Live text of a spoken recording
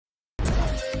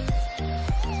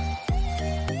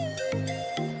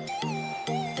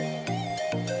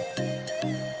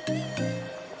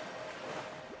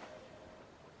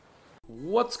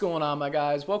What's going on, my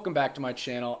guys? Welcome back to my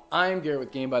channel. I'm Garrett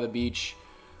with Game by the Beach.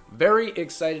 Very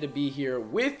excited to be here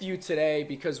with you today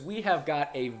because we have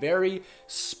got a very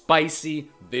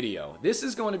spicy video. This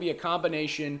is going to be a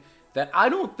combination that I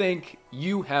don't think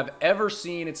you have ever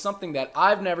seen. It's something that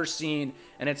I've never seen,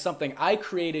 and it's something I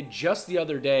created just the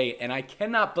other day, and I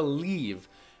cannot believe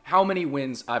how many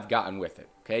wins I've gotten with it.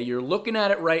 Okay, you're looking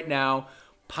at it right now.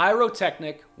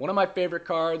 Pyrotechnic, one of my favorite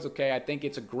cards. Okay, I think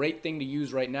it's a great thing to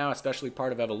use right now, especially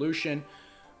part of Evolution.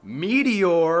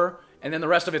 Meteor, and then the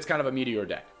rest of it's kind of a Meteor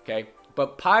deck, okay?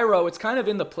 But Pyro, it's kind of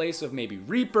in the place of maybe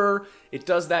Reaper. It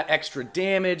does that extra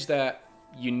damage that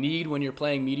you need when you're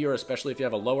playing Meteor, especially if you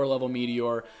have a lower level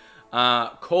Meteor.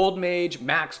 Cold Mage,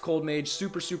 Max Cold Mage,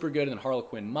 super good, and then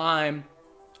Harlequin Mime.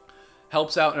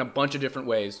 Helps out in a bunch of different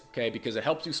ways, okay? Because it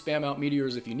helps you spam out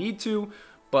Meteors if you need to.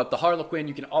 But the Harlequin,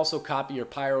 you can also copy your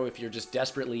Pyro if you're just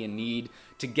desperately in need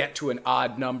to get to an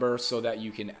odd number so that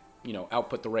you can,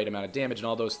 output the right amount of damage and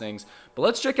all those things. But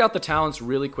let's check out the talents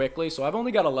really quickly. So I've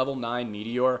only got a level 9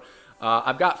 Meteor.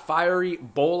 I've got Fiery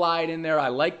Bolide in there. I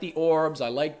like the orbs. I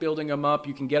like building them up.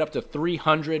 You can get up to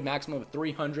 300, maximum of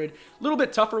 300. A little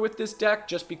bit tougher with this deck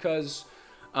just because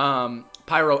Pyro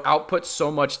outputs so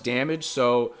much damage.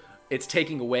 So it's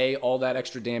taking away all that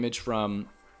extra damage from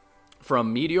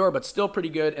Meteor, but still pretty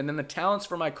good. And then the talents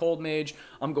for my Cold Mage,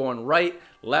 I'm going right,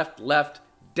 left,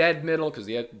 dead middle, because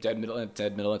the dead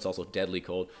middle, it's also deadly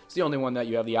cold. It's the only one that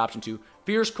you have the option to.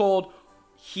 Fierce Cold,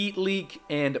 Heat Leak,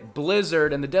 and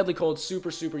Blizzard. And the deadly cold,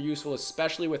 super useful,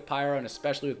 especially with Pyro and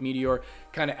especially with Meteor.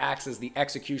 Kind of acts as the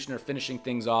executioner, finishing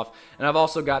things off. And I've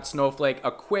also got Snowflake.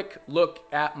 A quick look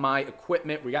at my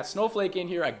equipment. We got Snowflake in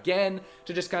here again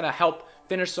to just kind of help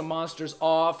finish some monsters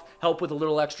off, help with a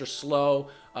little extra slow,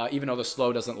 even though the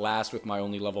slow doesn't last with my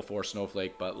only level 4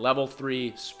 Snowflake. But level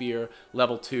 3 Spear,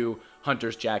 level 2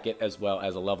 Hunter's Jacket, as well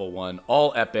as a level 1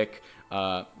 all epic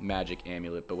Magic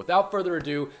Amulet. But without further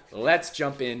ado, let's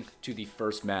jump into the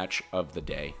first match of the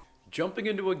day. Jumping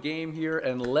into a game here,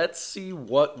 and let's see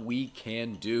what we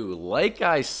can do. Like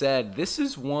I said, this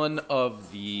is one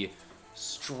of the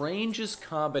strangest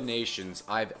combinations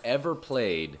I've ever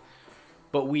played.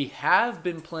 But we have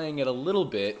been playing it a little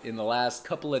bit in the last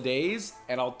couple of days,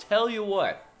 and I'll tell you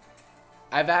what,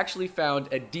 I've actually found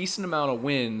a decent amount of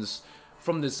wins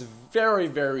from this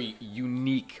very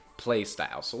unique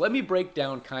playstyle. So let me break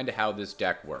down kind of how this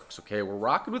deck works, okay? We're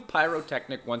rocking with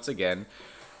Pyrotechnic once again.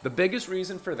 The biggest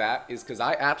reason for that is because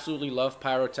I absolutely love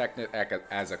Pyrotechnic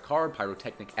as a card.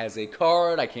 Pyrotechnic as a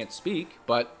card, I can't speak,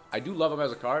 but I do love him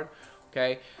as a card,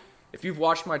 okay? If you've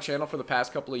watched my channel for the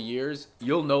past couple of years,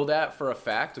 you'll know that for a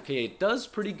fact. Okay, it does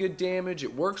pretty good damage.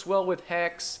 It works well with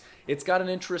Hex. It's got an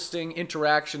interesting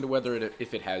interaction to whether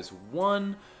if it has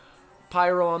 1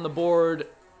 Pyro on the board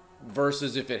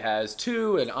versus if it has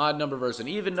 2, an odd number versus an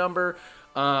even number.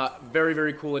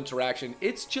 Very cool interaction.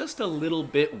 It's just a little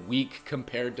bit weak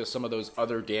compared to some of those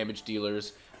other damage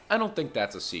dealers. I don't think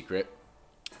that's a secret.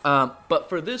 But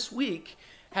for this week,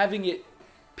 having it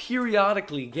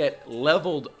periodically get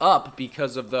leveled up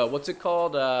because of the, what's it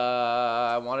called?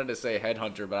 I wanted to say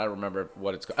Headhunter, but I don't remember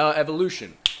what it's called.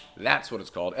 Evolution. That's what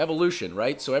it's called. Evolution,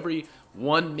 right? So every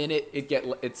 1 minute it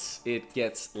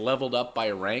gets leveled up by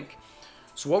a rank.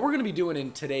 So what we're going to be doing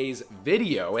in today's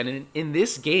video and in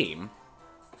this game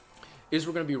is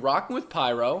we're going to be rocking with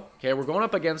Pyro. Okay, we're going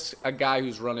up against a guy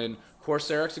who's running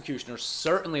Corsair Executioner.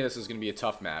 Certainly this is going to be a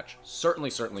tough match.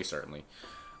 Certainly.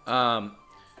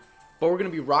 But we're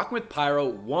going to be rocking with Pyro,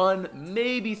 1,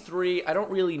 maybe 3. I don't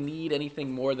really need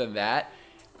anything more than that.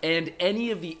 And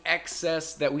any of the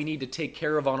excess that we need to take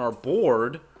care of on our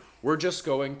board, we're just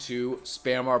going to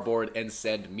spam our board and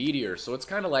send Meteor. So it's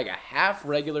kind of like a half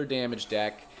regular damage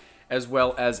deck as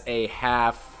well as a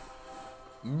half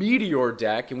Meteor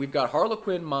deck. And we've got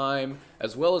Harlequin Mime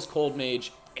as well as Cold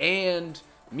Mage and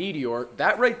Meteor.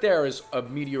 That right there is a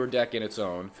Meteor deck in its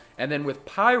own. And then with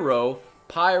Pyro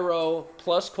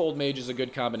plus Cold Mage is a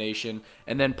good combination.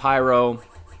 And then Pyro.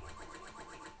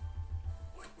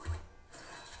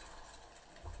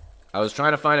 I was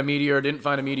trying to find a Meteor, didn't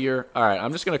find a Meteor. Alright,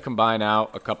 I'm just going to combine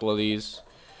out a couple of these.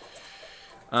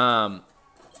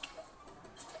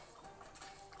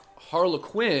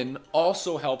 Harlequin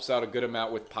also helps out a good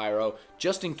amount with Pyro.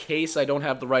 Just in case I don't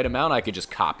have the right amount, I could just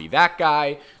copy that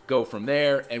guy, go from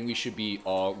there, and we should be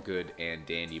all good and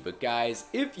dandy. But guys,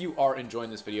 if you are enjoying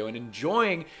this video and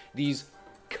enjoying these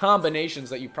combinations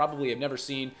that you probably have never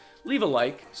seen, leave a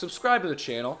like, subscribe to the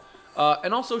channel,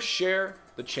 and also share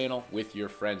the channel with your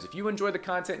friends. If you enjoy the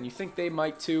content and you think they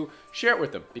might too, share it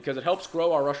with them because it helps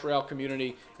grow our Rush Royale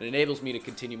community and enables me to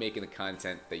continue making the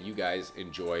content that you guys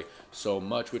enjoy so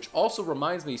much. Which also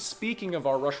reminds me, speaking of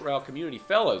our Rush Royale community,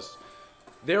 fellas,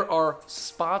 there are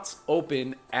spots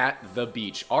open at the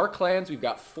beach. Our clans, we've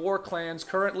got 4 clans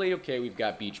currently. Okay, we've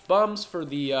got Beach Bums for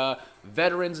the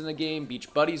veterans in the game,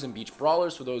 Beach Buddies and Beach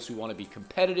Brawlers for those who want to be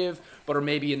competitive, but are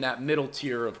maybe in that middle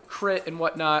tier of crit and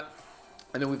whatnot.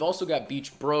 And then we've also got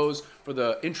Beach Bros for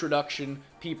the introduction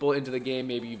people into the game.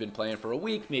 Maybe you've been playing for a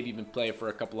week, maybe you've been playing for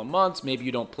a couple of months, maybe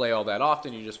you don't play all that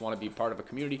often, you just want to be part of a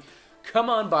community. Come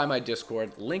on by my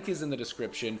Discord, link is in the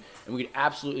description, and we'd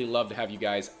absolutely love to have you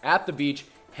guys at the beach,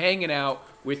 hanging out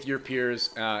with your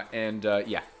peers,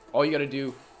 yeah, all you got to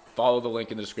do, follow the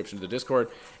link in the description of the Discord,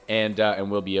 and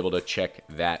we'll be able to check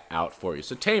that out for you.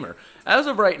 So Tamer, as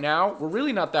of right now, we're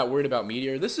really not that worried about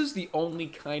Meteor. This is the only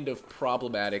kind of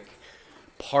problematic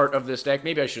part of this deck.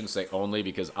 Maybe I shouldn't say only,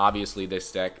 because obviously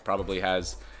this deck probably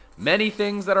has many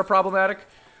things that are problematic,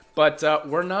 but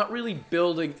we're not really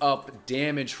building up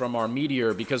damage from our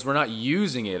Meteor because we're not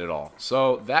using it at all.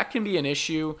 So that can be an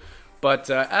issue,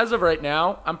 but as of right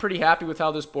now, I'm pretty happy with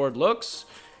how this board looks.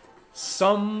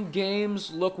 Some games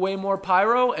look way more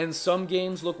Pyro, and some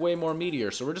games look way more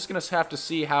Meteor. So we're just going to have to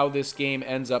see how this game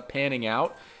ends up panning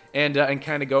out, and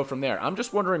kind of go from there. I'm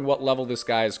just wondering what level this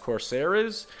guy's Corsair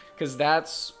is, because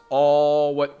that's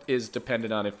all what is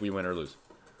dependent on if we win or lose.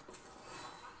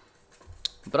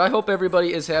 But I hope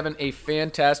everybody is having a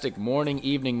fantastic morning,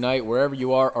 evening, night, wherever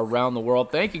you are around the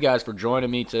world. Thank you guys for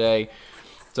joining me today.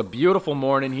 It's a beautiful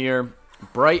morning here,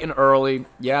 bright and early.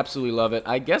 You absolutely love it.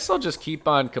 I guess I'll just keep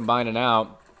on combining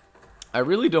out. I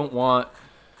really don't want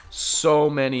so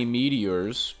many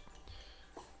meteors.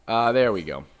 There we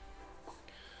go.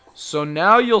 So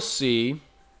now you'll see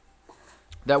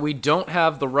that we don't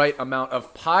have the right amount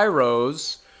of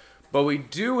pyros, but we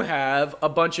do have a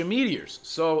bunch of meteors.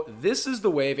 So this is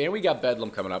the wave, and we got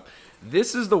Bedlam coming up.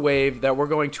 This is the wave that we're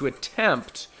going to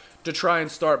attempt to try and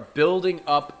start building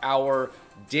up our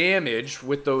damage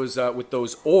with those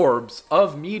orbs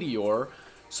of Meteor,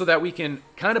 so that we can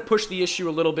kind of push the issue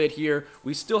a little bit here.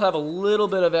 We still have a little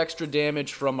bit of extra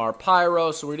damage from our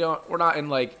pyro, so we're not in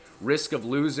like risk of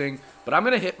losing. But I'm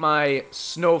gonna hit my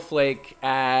Snowflake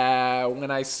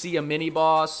when I see a mini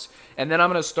boss, and then I'm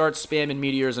gonna start spamming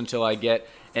meteors until I get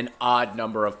an odd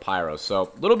number of pyros. So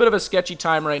a little bit of a sketchy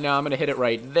time right now. I'm gonna hit it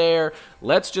right there.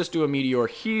 Let's just do a meteor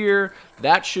here.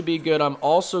 That should be good. I'm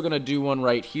also gonna do one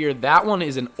right here. That one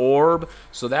is an orb,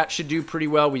 so that should do pretty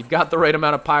well. We've got the right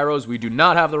amount of pyros. We do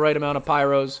not have the right amount of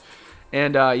pyros,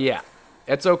 and yeah,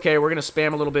 it's okay. We're gonna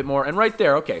spam a little bit more, and right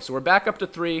there, okay, so we're back up to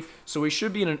 3, so we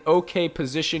should be in an okay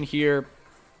position here,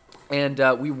 and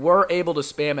we were able to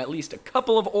spam at least a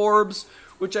couple of orbs,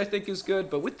 which I think is good.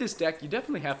 But with this deck, you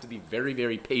definitely have to be very,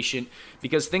 very patient,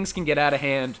 because things can get out of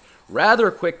hand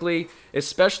rather quickly,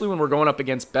 especially when we're going up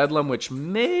against Bedlam, which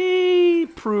may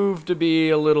prove to be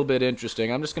a little bit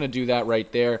interesting. I'm just going to do that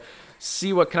right there,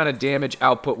 see what kind of damage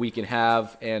output we can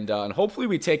have, and hopefully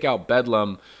we take out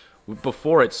Bedlam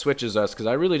before it switches us, because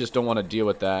I really just don't want to deal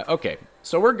with that. Okay,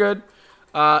 so we're good.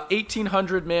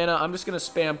 1800 mana. I'm just going to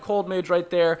spam Cold Mage right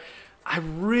there. I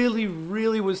really,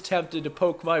 really was tempted to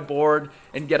poke my board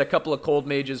and get a couple of Cold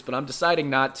Mages, but I'm deciding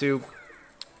not to,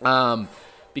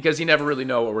 because you never really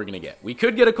know what we're going to get. We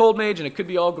could get a Cold Mage, and it could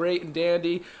be all great and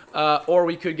dandy, or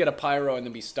we could get a Pyro and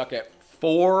then be stuck at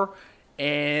 4,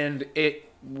 and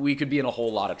we could be in a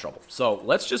whole lot of trouble. So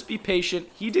let's just be patient.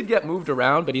 He did get moved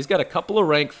around, but he's got a couple of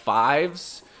rank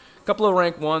 5s, a couple of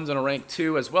rank 1s, and a rank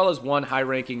 2, as well as one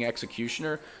high-ranking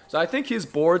Executioner. So I think his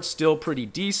board's still pretty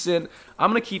decent. I'm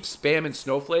going to keep spamming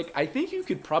Snowflake. I think you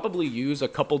could probably use a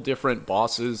couple different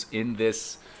bosses in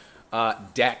this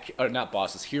deck, or not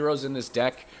bosses, heroes in this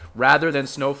deck, rather than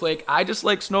Snowflake. I just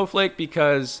like Snowflake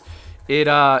because it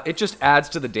just adds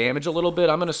to the damage a little bit.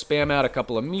 I'm going to spam out a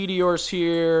couple of meteors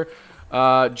here,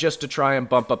 just to try and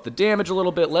bump up the damage a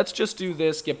little bit. Let's just do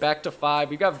this, get back to 5.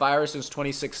 We've got Virus in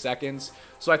 26 seconds.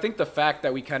 So I think the fact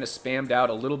that we kind of spammed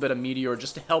out a little bit of Meteor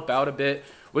just to help out a bit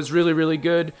was really, really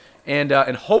good. And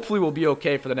hopefully we'll be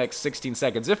okay for the next 16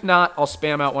 seconds. If not, I'll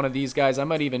spam out one of these guys. I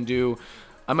might even do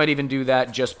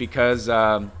that just because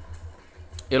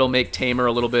it'll make Tamer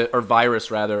a little bit, or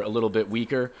Virus rather, a little bit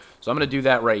weaker. So I'm going to do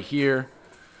that right here.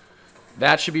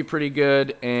 That should be pretty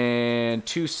good. And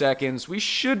 2 seconds. We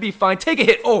should be fine. Take a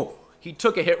hit. Oh, he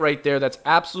took a hit right there. That's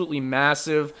absolutely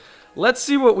massive. Let's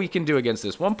see what we can do against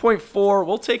this. 1.4.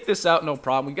 We'll take this out, no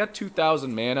problem. We got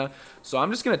 2,000 mana. So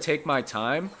I'm just going to take my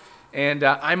time. And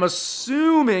I'm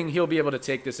assuming he'll be able to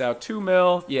take this out. 2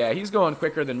 mil. Yeah, he's going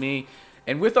quicker than me.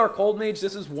 And with our Cold Mage,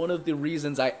 this is one of the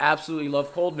reasons I absolutely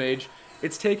love Cold Mage.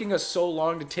 It's taking us so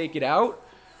long to take it out.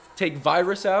 Take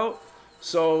Virus out.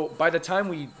 So by the time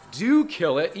we do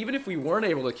kill it, even if we weren't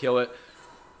able to kill it,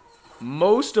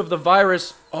 most of the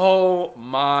virus... Oh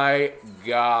my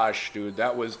gosh, dude.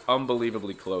 That was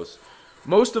unbelievably close.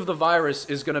 Most of the virus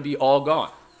is going to be all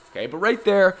gone. Okay, but right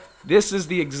there, this is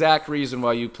the exact reason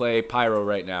why you play Pyro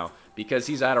right now. Because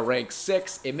he's at a rank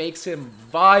 6. It makes him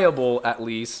viable, at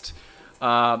least,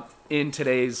 in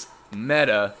today's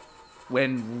meta,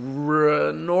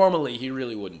 when normally he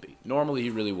really wouldn't be. Normally he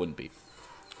really wouldn't be.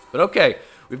 But okay,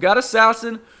 we've got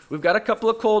Assassin. We've got a couple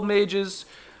of Cold Mages.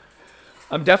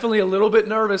 I'm definitely a little bit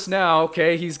nervous now.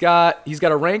 Okay, he's got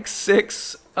a rank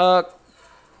 6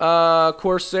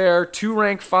 Corsair, 2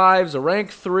 rank 5s, a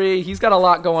rank 3. He's got a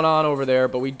lot going on over there,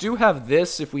 but we do have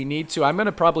this if we need to. I'm going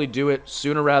to probably do it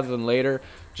sooner rather than later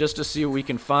just to see what we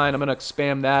can find. I'm going to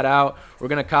spam that out. We're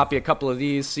going to copy a couple of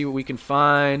these, see what we can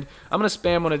find. I'm going to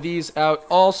spam one of these out.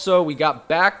 Also, we got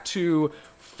back to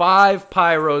 5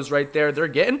 Pyros right there. They're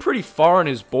getting pretty far on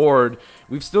his board.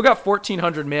 We've still got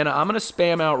 1,400 mana. I'm going to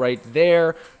spam out right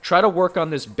there. Try to work on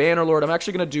this Bannerlord. I'm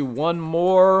actually going to do one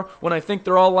more when I think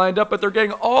they're all lined up, but they're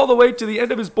getting all the way to the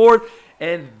end of his board.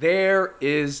 And there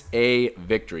is a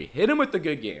victory. Hit him with the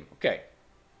good game. Okay.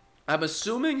 I'm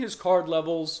assuming his card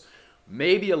levels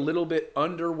may be a little bit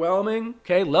underwhelming.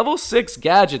 Okay. Level 6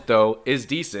 Gadget, though, is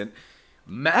decent.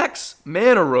 Max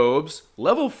Mana Robes.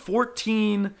 Level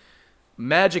 14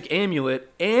 Magic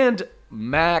Amulet. And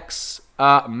max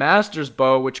Master's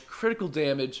Bow, which critical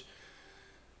damage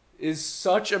is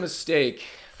such a mistake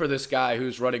for this guy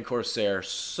who's running Corsair.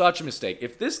 Such a mistake.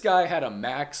 If this guy had a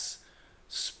max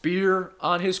Spear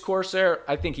on his Corsair,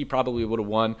 I think he probably would have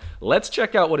won. Let's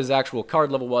check out what his actual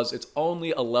card level was. It's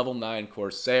only a level 9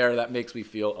 Corsair. That makes me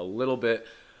feel a little bit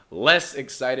less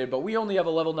excited, but we only have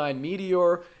a level 9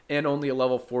 Meteor and only a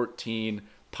level 14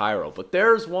 Pyro. But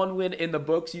there's one win in the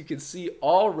books. You can see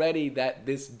already that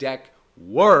this deck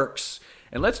works.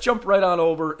 And let's jump right on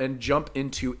over and jump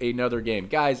into another game.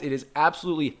 Guys, it is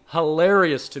absolutely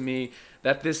hilarious to me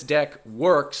that this deck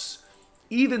works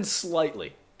even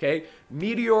slightly, okay?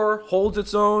 Meteor holds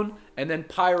its own, and then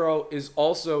Pyro is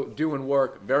also doing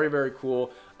work. Very, very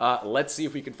cool. Let's see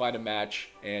if we can find a match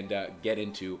and get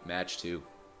into match 2.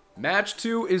 Match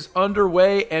 2 is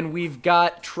underway, and we've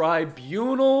got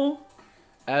Tribunal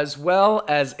as well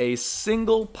as a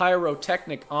single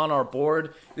Pyrotechnic on our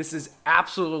board. This is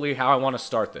absolutely how I want to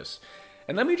start this.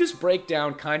 And let me just break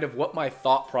down kind of what my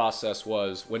thought process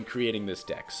was when creating this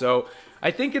deck. So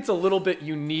I think it's a little bit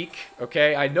unique,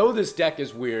 okay? I know this deck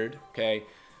is weird, okay?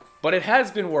 But it has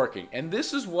been working. And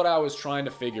this is what I was trying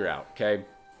to figure out, okay?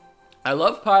 I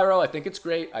love Pyro. I think it's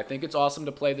great. I think it's awesome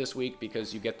to play this week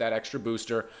because you get that extra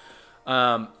booster.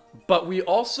 But we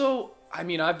also... I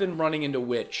mean, I've been running into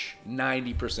Witch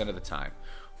 90% of the time,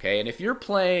 okay? And if you're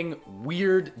playing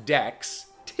weird decks,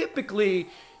 typically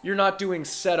you're not doing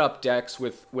setup decks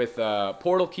with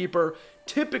Portal Keeper.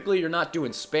 Typically you're not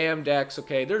doing spam decks,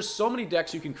 okay? There's so many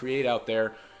decks you can create out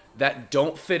there that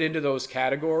don't fit into those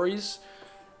categories.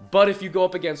 But if you go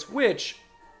up against Witch,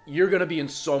 you're going to be in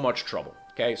so much trouble,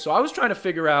 okay? So I was trying to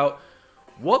figure out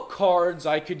what cards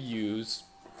I could use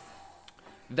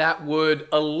that would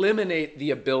eliminate the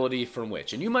ability from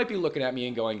Witch. And you might be looking at me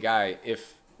and going, Guy,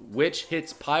 if Witch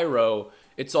hits Pyro,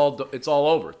 it's all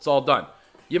over. It's all done.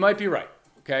 You might be right,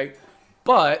 okay?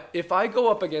 But if I go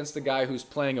up against the guy who's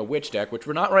playing a Witch deck, which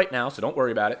we're not right now, so don't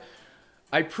worry about it,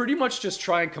 I pretty much just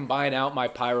try and combine out my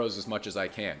Pyros as much as I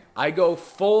can. I go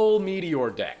full Meteor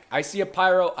deck. I see a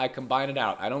Pyro, I combine it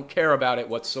out. I don't care about it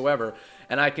whatsoever,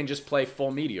 and I can just play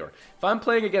full Meteor. If I'm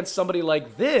playing against somebody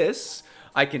like this,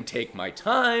 I can take my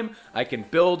time, I can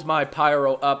build my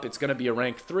Pyro up. It's going to be a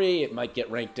rank 3, it might get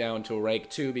ranked down to a rank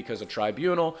 2 because of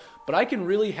Tribunal, but I can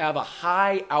really have a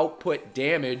high output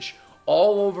damage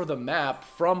all over the map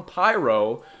from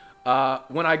Pyro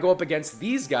when I go up against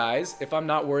these guys if I'm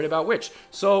not worried about Witch.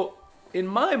 So in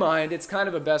my mind, it's kind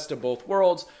of a best of both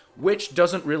worlds. Witch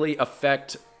doesn't really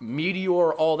affect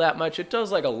Meteor all that much. It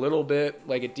does like a little bit,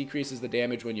 like it decreases the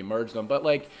damage when you merge them, but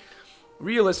like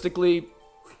realistically,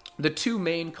 the two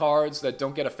main cards that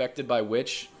don't get affected by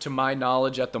Witch, to my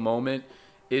knowledge at the moment,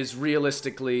 is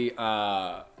realistically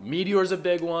Meteor's a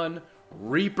big one,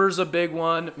 Reaper's a big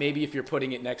one. Maybe if you're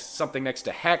putting it something next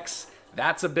to Hex,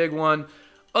 that's a big one.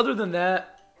 Other than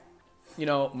that, you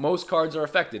know, most cards are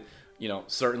affected. You know,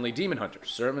 certainly Demon Hunter,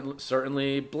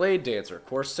 certainly Blade Dancer,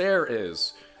 Corsair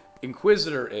is,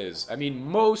 Inquisitor is. I mean,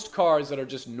 most cards that are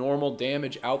just normal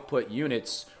damage output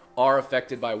units are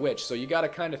affected by Witch. So you got to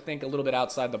kind of think a little bit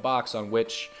outside the box on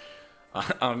Witch,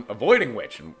 on avoiding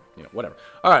Witch, and you know, whatever.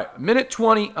 All right, minute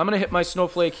 20. I'm going to hit my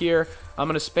Snowflake here. I'm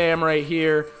going to spam right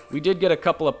here. We did get a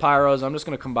couple of Pyros. I'm just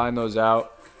going to combine those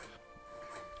out.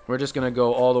 We're just going to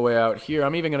go all the way out here.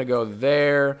 I'm even going to go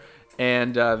there.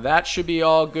 And that should be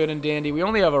all good and dandy. We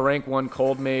only have a rank 1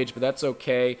 Cold Mage, but that's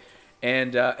okay.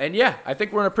 And yeah, I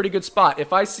think we're in a pretty good spot.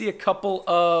 If I see a couple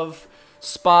of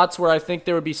spots where I think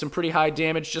there would be some pretty high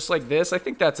damage just like this, I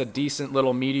think that's a decent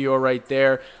little meteor right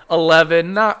there.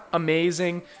 11, not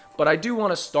amazing, but I do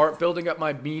want to start building up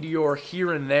my meteor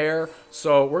here and there.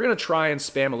 So we're going to try and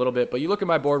spam a little bit. But you look at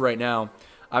my board right now,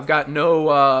 I've got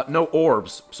no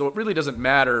orbs, so it really doesn't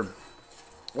matter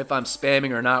if I'm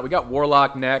spamming or not. We got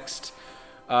Warlock next.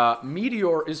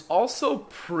 Meteor is also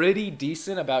pretty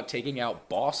decent about taking out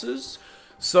bosses.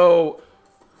 So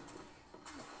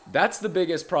that's the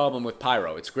biggest problem with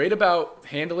Pyro. It's great about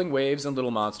handling waves and little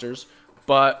monsters,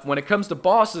 but when it comes to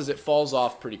bosses, it falls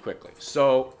off pretty quickly.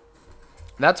 So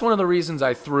that's one of the reasons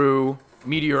I threw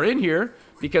Meteor in here,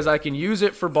 because I can use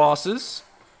it for bosses,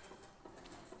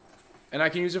 and I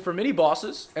can use it for mini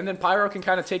bosses, and then Pyro can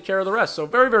kind of take care of the rest. So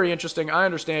very, very interesting. I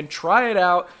understand. Try it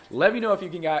out. Let me know if you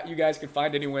guys can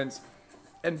find any wins.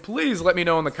 And please let me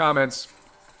know in the comments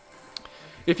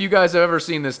if you guys have ever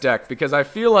seen this deck, because I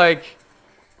feel like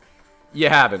you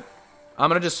haven't. I'm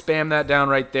going to just spam that down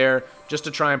right there just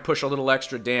to try and push a little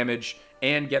extra damage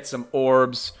and get some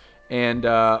orbs. And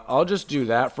I'll just do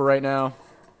that for right now.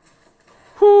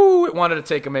 Whew, it wanted to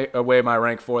take away my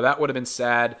rank 4. That would have been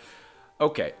sad.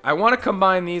 Okay, I want to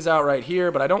combine these out right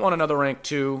here, but I don't want another rank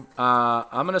 2.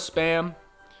 I'm going to spam,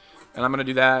 and I'm going to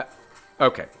do that.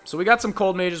 Okay, so we got some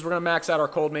Cold Mages. We're going to max out our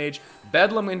Cold Mage.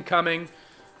 Bedlam incoming.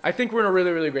 I think we're in a really,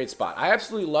 really great spot. I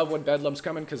absolutely love when Bedlam's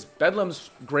coming, because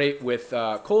Bedlam's great with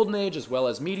Cold Mage as well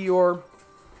as Meteor.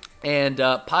 And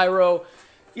Pyro,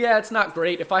 yeah, it's not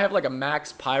great. If I have like a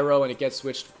max Pyro and it gets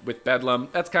switched with Bedlam,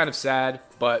 that's kind of sad,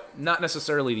 but not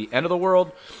necessarily the end of the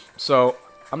world. So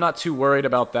I'm not too worried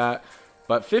about that.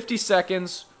 But 50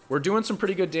 seconds, we're doing some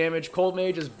pretty good damage. Cold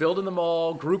Mage is building them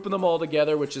all, grouping them all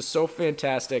together, which is so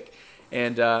fantastic.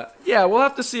 And yeah, we'll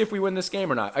have to see if we win this game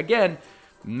or not. Again,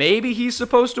 maybe he's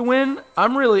supposed to win. I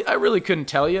really couldn't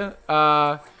tell you.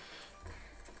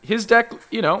 His deck,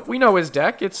 you know, we know his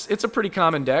deck. It's a pretty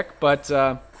common deck, but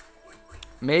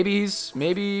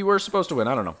maybe we're supposed to win.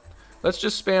 I don't know. Let's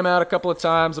just spam out a couple of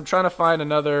times. I'm trying to find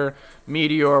another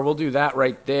Meteor. We'll do that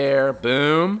right there.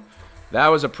 Boom. That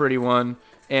was a pretty one.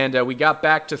 And we got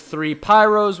back to 3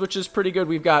 Pyros, which is pretty good.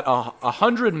 We've got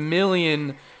 100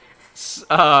 million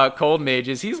Cold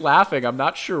Mages. He's laughing. I'm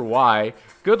not sure why.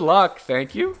 Good luck.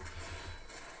 Thank you.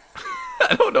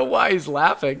 I don't know why he's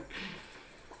laughing.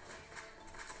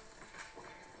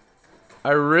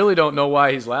 I really don't know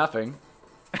why he's laughing.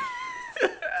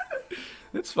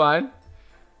 It's fine.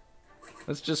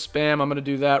 Let's just spam. I'm going to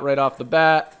do that right off the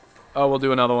bat. Oh, we'll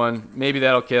do another one. Maybe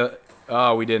that'll kill.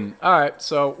 Oh, we didn't. All right,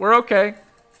 so we're okay.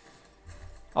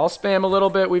 I'll spam a little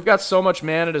bit. We've got so much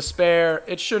mana to spare.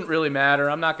 It shouldn't really matter.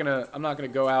 I'm not gonna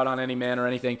go out on any mana or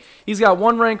anything. He's got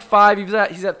 1 rank 5.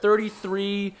 He's at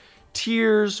 33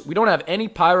 tiers. We don't have any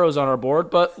Pyros on our board,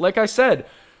 but like I said,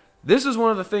 this is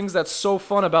one of the things that's so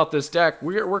fun about this deck.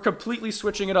 We're completely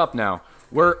switching it up now.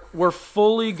 We're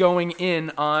fully going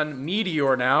in on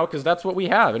Meteor now, because that's what we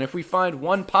have. And if we find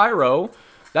 1 Pyro,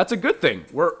 that's a good thing.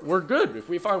 We're good. If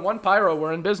we find 1 Pyro,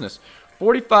 we're in business.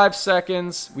 45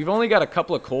 seconds. We've only got a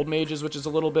couple of Cold Mages, which is a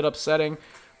little bit upsetting.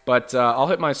 But I'll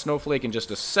hit my Snowflake in just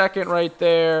a second right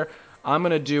there. I'm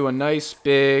going to do a nice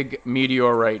big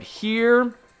Meteor right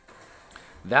here.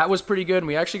 That was pretty good. And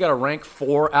we actually got a rank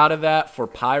 4 out of that for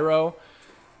Pyro.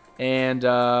 And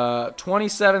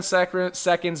 27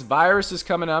 seconds. Virus is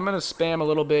coming. I'm going to spam a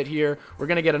little bit here. We're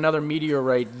going to get another Meteor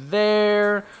right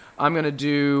there. I'm going to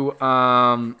do,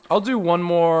 I'll do one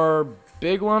more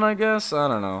big one, I guess. I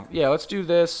don't know. Yeah, let's do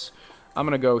this. I'm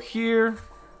going to go here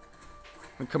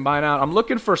and combine out. I'm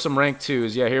looking for some rank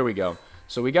 2s. Yeah, here we go.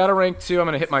 So we got a rank 2. I'm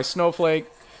going to hit my Snowflake.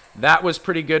 That was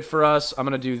pretty good for us. I'm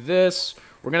going to do this.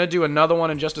 We're going to do another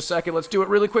one in just a second. Let's do it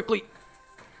really quickly.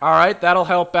 All right, that'll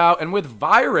help out. And with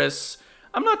Virus,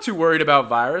 I'm not too worried about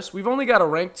Virus. We've only got a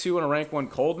rank 2 and a rank 1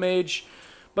 Cold Mage.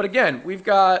 But again, we've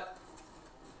got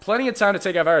plenty of time to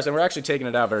take out Virus, and we're actually taking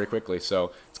it out very quickly.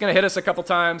 So it's going to hit us a couple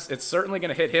times. It's certainly going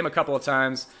to hit him a couple of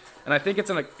times. And I think it's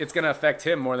going to affect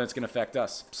him more than it's going to affect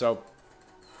us. So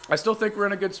I still think we're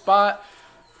in a good spot.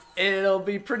 It'll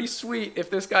be pretty sweet if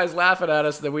this guy's laughing at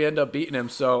us that we end up beating him.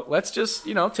 So let's just,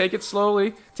 you know, take it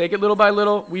slowly. Take it little by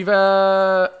little. We've,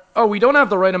 oh, we don't have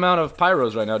the right amount of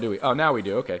Pyros right now, do we? Oh, now we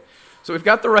do. Okay. So we've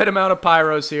got the right amount of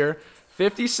Pyros here.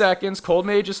 50 seconds. Cold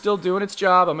Mage is still doing its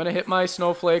job. I'm going to hit my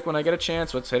Snowflake when I get a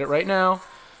chance. Let's hit it right now.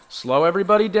 Slow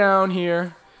everybody down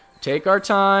here. Take our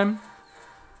time.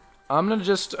 I'm going to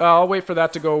just, I'll wait for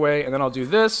that to go away, and then I'll do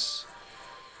this.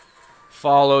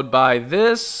 Followed by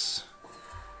this.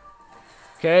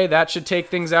 Okay, that should take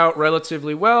things out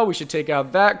relatively well. We should take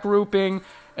out that grouping.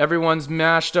 Everyone's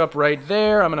mashed up right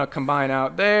there. I'm going to combine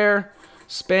out there.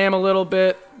 Spam a little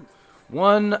bit.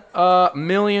 1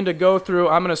 million to go through.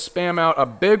 I'm going to spam out a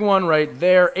big one right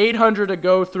there. 800 to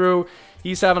go through.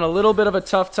 He's having a little bit of a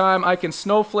tough time. I can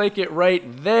snowflake it right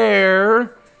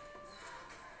there.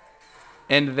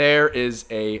 And there is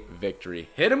a victory.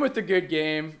 Hit him with the good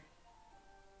game.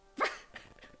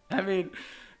 I mean,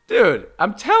 dude,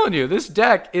 I'm telling you, this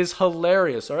deck is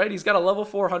hilarious, all right? He's got a level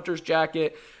 4 Hunter's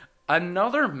Jacket.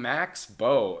 Another max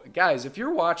bow. Guys, if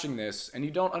you're watching this and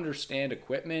you don't understand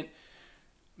equipment,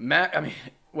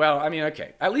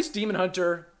 okay. At least Demon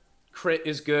Hunter crit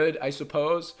is good, I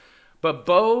suppose. But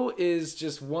bow is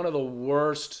just one of the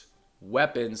worst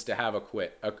weapons to have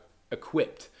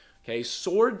equipped. Okay,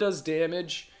 sword does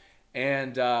damage,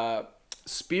 and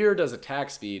spear does attack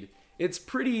speed. It's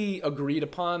pretty agreed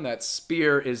upon that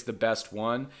spear is the best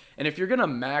one. And if you're going to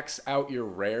max out your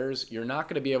rares, you're not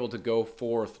going to be able to go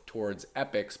forth towards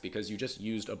epics because you just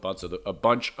used a bunch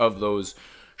of those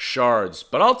shards.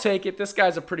 But I'll take it. This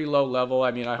guy's a pretty low level.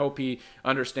 I mean, I hope he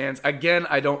understands. Again,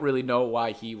 I don't really know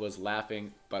why he was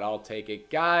laughing, but I'll take it.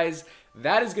 Guys,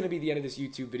 that is going to be the end of this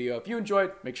YouTube video. If you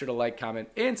enjoyed, make sure to like, comment,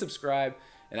 and subscribe.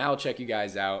 And I'll check you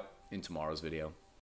guys out in tomorrow's video.